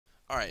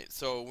Alright,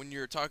 so when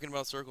you're talking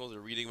about circles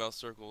or reading about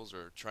circles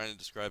or trying to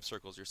describe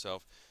circles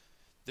yourself,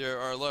 there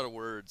are a lot of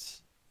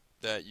words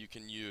that you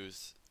can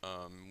use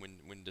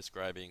when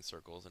describing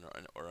circles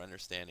or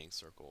understanding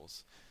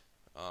circles.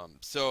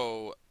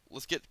 So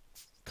let's get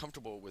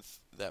comfortable with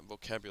that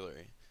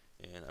vocabulary.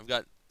 And I've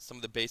got some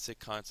of the basic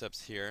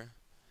concepts here,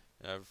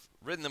 and I've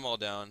written them all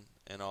down,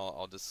 and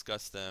I'll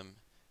discuss them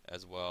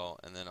as well,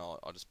 and then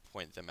I'll just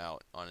point them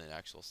out on an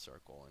actual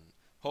circle. And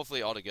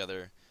hopefully all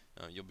together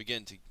you'll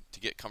begin to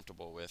get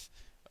comfortable with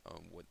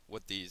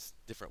what these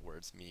different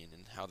words mean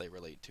and how they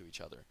relate to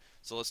each other.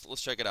 So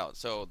let's check it out.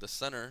 So the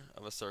center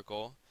of a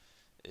circle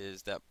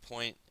is that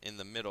point in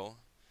the middle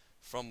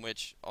from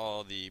which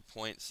all the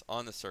points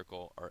on the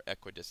circle are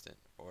equidistant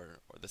or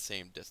the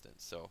same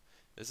distance. So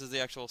this is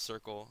the actual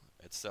circle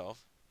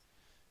itself,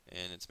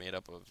 and it's made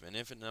up of an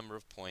infinite number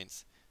of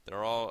points that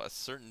are all a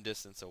certain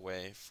distance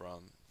away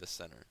from the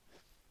center.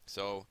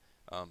 So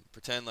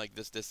pretend like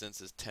this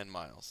distance is 10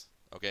 miles.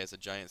 Okay, it's a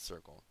giant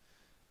circle.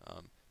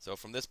 So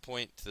from this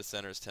point to the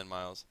center is 10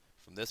 miles.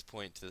 From this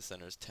point to the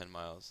center is 10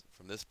 miles.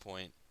 From this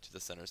point to the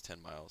center is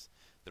 10 miles.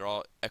 They're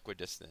all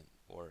equidistant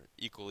or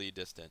equally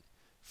distant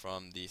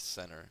from the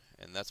center,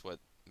 and that's what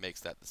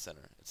makes that the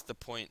center. It's the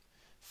point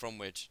from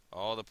which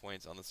all the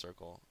points on the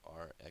circle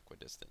are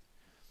equidistant.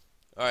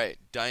 Alright,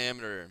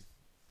 diameter.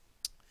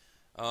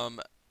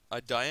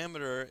 A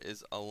diameter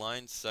is a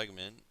line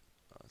segment,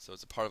 so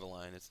it's a part of a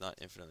line. It's not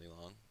infinitely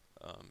long.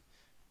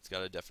 It's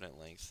got a definite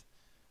length.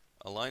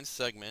 A line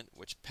segment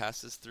which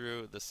passes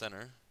through the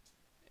center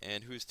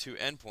and whose two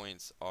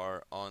endpoints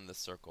are on the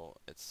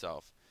circle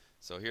itself.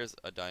 So here's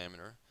a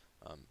diameter.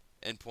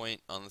 Endpoint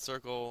on the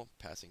circle,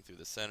 passing through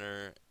the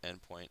center,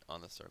 endpoint on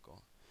the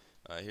circle.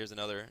 Here's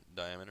another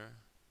diameter.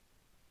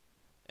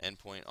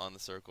 Endpoint on the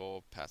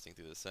circle, passing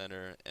through the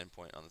center,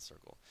 endpoint on the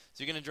circle.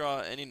 So you're going to draw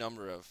any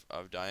number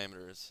of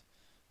diameters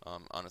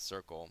on a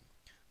circle,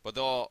 but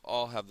they'll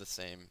all have the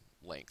same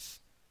length.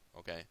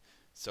 Okay,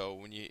 so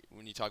when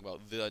you talk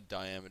about the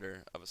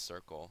diameter of a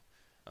circle,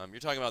 you're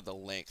talking about the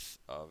length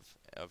of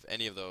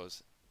any of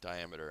those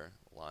diameter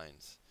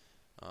lines.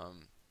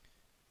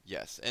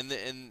 Yes, and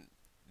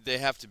they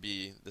have to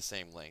be the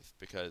same length,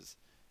 because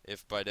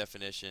if by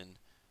definition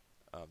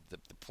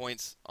the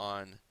points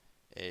on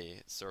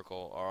a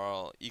circle are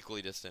all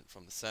equally distant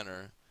from the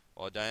center,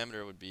 well, a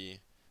diameter would be,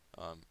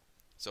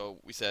 so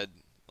we said,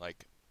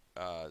 like,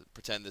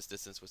 pretend this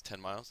distance was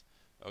 10 miles.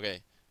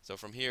 Okay, so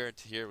from here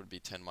to here would be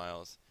 10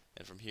 miles,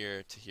 and from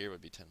here to here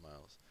would be 10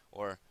 miles.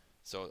 Or,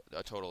 so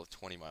a total of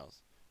 20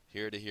 miles.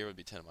 Here to here would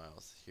be 10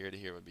 miles. Here to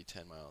here would be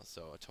 10 miles,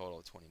 so a total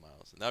of 20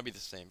 miles. And that would be the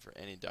same for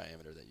any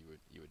diameter that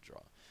you would draw.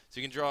 So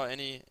you can draw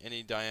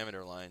any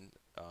diameter line.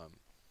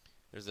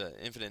 There's an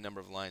infinite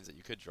number of lines that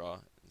you could draw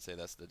and say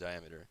that's the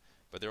diameter,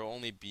 but there will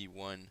only be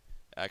one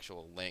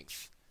actual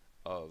length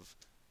of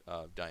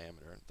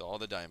diameter. All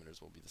the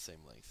diameters will be the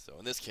same length. So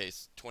in this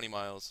case, 20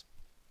 miles.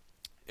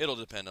 It'll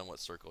depend on what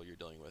circle you're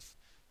dealing with.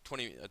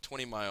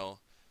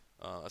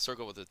 A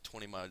circle with a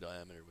 20-mile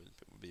diameter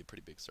would be a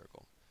pretty big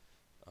circle.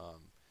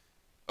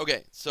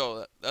 Okay,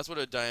 so that's what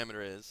a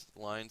diameter is.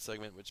 Line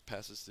segment which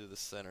passes through the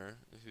center,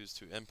 whose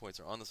two endpoints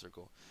are on the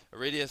circle. A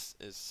radius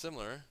is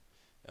similar.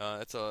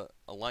 It's a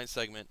line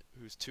segment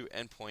whose two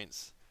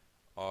endpoints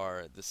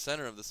are the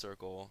center of the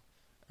circle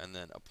and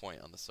then a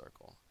point on the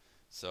circle.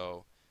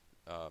 So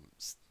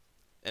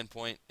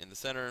endpoint in the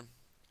center,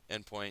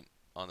 endpoint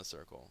on the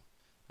circle.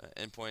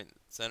 Endpoint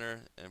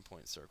center,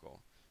 endpoint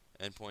circle.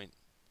 Endpoint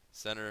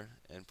center,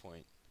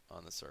 endpoint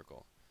on the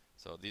circle.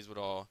 So these would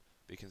all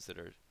be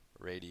considered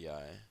radii,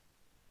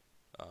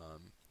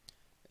 and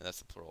that's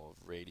the plural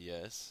of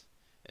radius.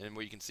 And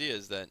what you can see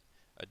is that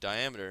a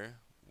diameter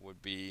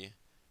would be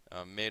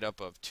made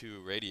up of two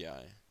radii.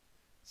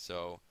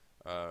 So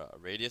a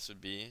radius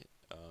would be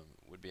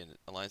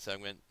a line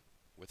segment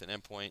with an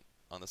endpoint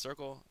on the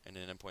circle and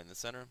an endpoint in the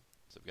center.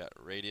 So we've got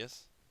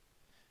radius,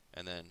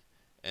 and then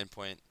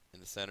endpoint in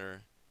the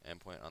center,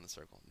 endpoint on the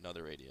circle,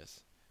 another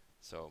radius.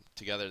 So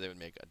together they would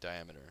make a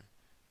diameter,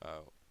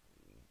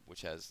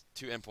 which has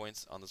two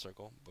endpoints on the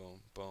circle,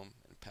 boom, boom,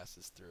 and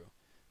passes through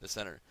the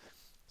center.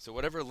 So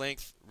whatever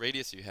length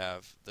radius you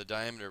have, the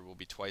diameter will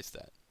be twice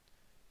that.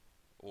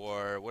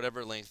 Or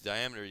whatever length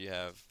diameter you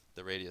have,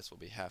 the radius will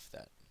be half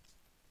that.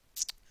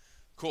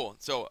 Cool.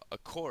 So a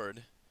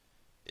chord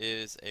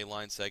is a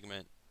line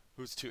segment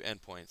whose two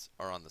endpoints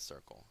are on the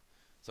circle.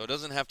 So it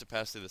doesn't have to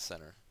pass through the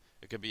center.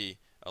 It could be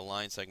a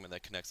line segment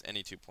that connects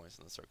any 2 points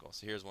in the circle.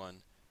 So here's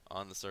one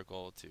on the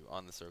circle to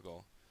on the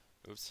circle.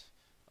 Oops.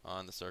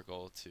 On the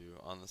circle to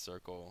on the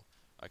circle.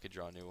 I could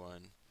draw a new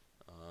one.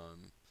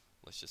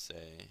 Let's just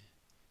say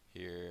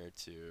here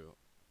to,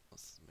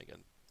 let's make a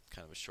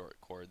kind of a short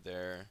chord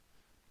there.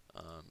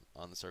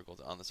 On the circle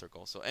to on the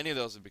circle. So any of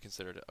those would be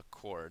considered a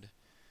chord.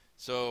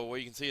 So what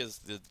you can see is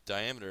the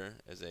diameter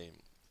is a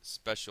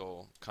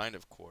special kind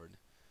of chord,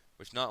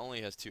 which not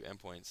only has two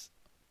endpoints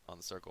on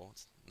the circle,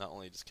 it's not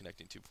only just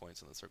connecting 2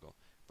 points on the circle,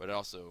 but it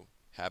also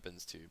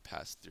happens to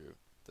pass through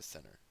the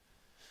center.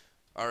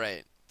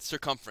 Alright,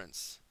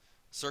 circumference.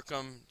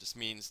 Circum just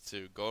means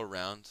to go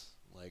around,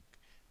 like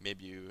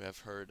maybe you have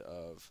heard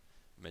of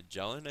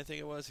Magellan, I think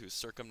it was, who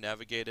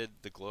circumnavigated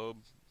the globe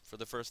for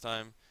the first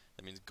time.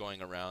 That means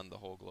going around the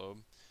whole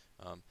globe.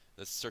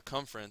 The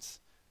circumference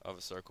of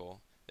a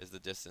circle is the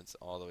distance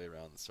all the way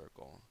around the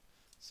circle.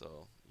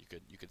 So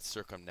you could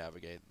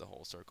circumnavigate the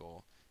whole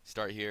circle.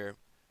 Start here,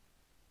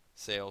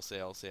 sail,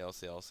 sail, sail,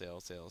 sail,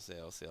 sail, sail,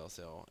 sail, sail,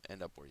 sail,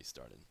 end up where you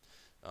started.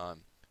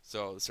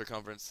 So the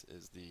circumference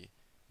is the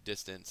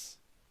distance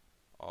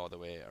all the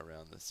way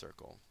around the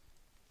circle.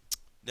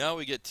 Now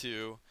we get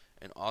to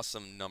an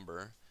awesome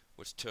number,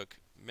 which took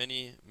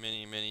many,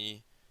 many,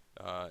 many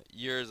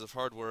years of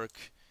hard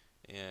work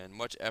and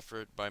much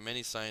effort by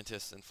many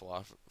scientists and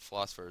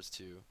philosophers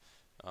to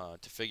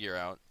figure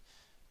out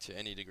to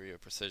any degree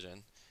of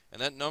precision.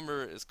 And that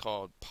number is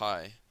called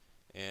pi,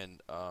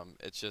 and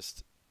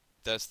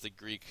that's the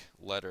Greek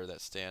letter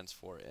that stands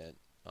for it.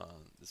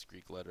 This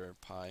Greek letter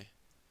pi,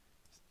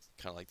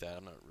 kind of like that.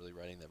 I'm not really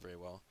writing that very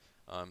well.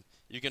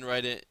 You can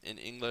write it in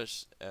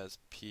English as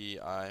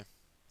pi.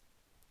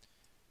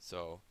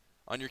 So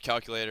on your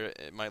calculator,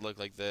 it might look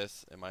like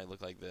this. It might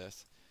look like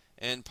this.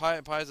 And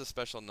pi is a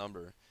special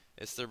number.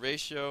 It's the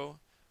ratio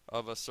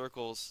of a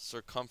circle's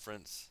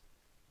circumference,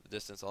 the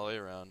distance all the way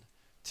around,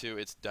 to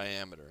its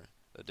diameter,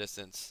 the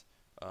distance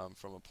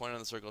from a point on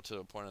the circle to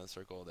a point on the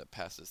circle that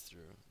passes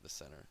through the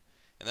center.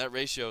 And that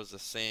ratio is the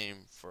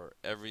same for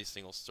every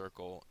single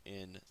circle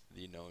in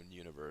the known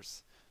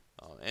universe.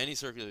 Any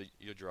circle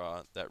you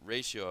draw, that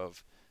ratio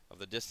of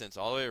the distance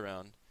all the way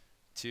around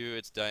to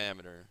its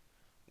diameter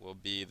will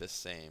be the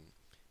same.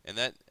 And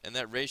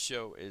that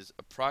ratio is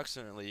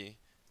approximately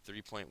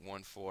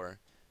 3.14.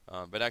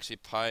 But actually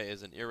pi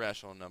is an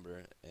irrational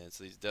number, and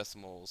so these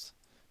decimals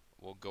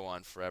will go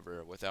on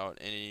forever without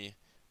any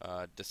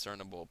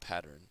discernible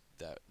pattern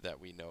that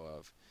we know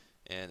of.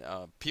 And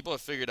people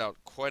have figured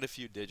out quite a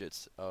few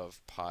digits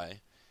of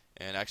pi,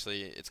 and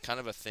actually it's kind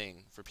of a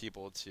thing for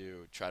people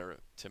to try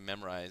to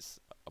memorize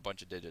a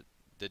bunch of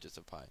digits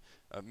of pi.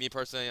 Me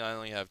personally, I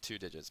only have 2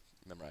 digits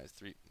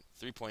memorized,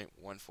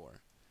 3.14.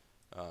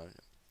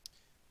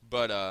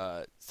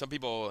 But some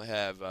people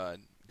have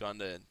gone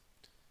to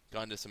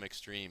some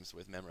extremes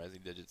with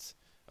memorizing digits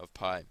of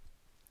pi.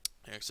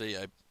 Actually,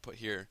 I put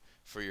here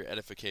for your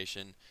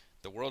edification,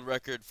 the world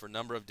record for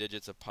number of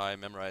digits of pi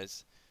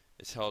memorized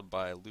is held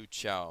by Lu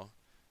Chao,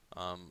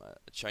 a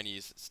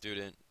Chinese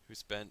student who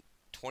spent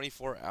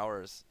 24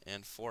 hours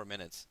and 4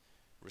 minutes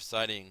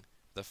reciting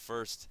the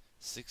first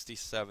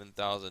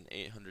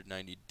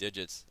 67,890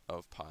 digits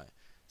of pi.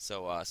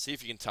 So see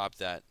if you can top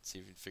that. See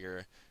if you can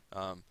figure.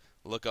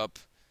 Look up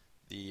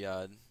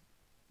the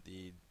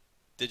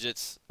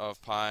digits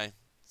of pi.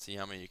 See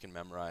how many you can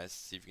memorize.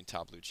 See if you can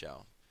top Lu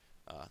Chao.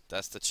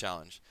 That's the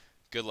challenge.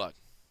 Good luck.